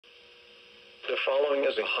The following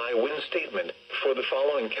is a high wind statement for the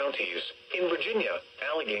following counties in Virginia: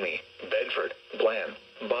 Allegheny, Bedford, Bland,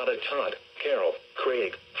 Todd, Carroll,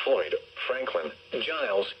 Craig, Floyd, Franklin,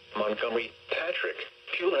 Giles, Montgomery, Patrick,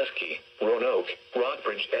 Pulaski, Roanoke,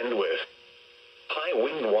 Rockbridge, and Wythe. High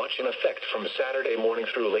wind watch in effect from Saturday morning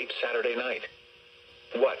through late Saturday night.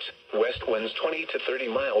 West winds 20 to 30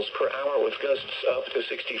 miles per hour with gusts up to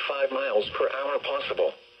 65 miles per hour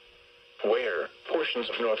possible. Where? Portions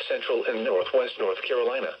of north central and northwest North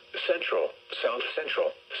Carolina, central, south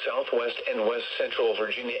central, southwest and west central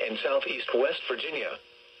Virginia, and southeast West Virginia.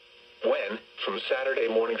 When? From Saturday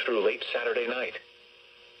morning through late Saturday night.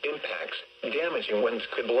 Impacts: damaging winds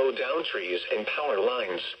could blow down trees and power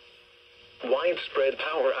lines. Widespread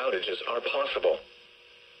power outages are possible.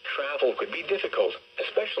 Travel could be difficult,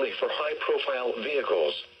 especially for high-profile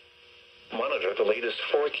vehicles. Monitor the latest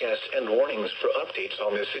forecasts and warnings for updates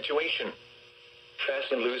on this situation.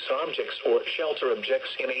 Fasten loose objects or shelter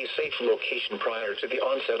objects in a safe location prior to the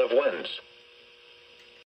onset of winds.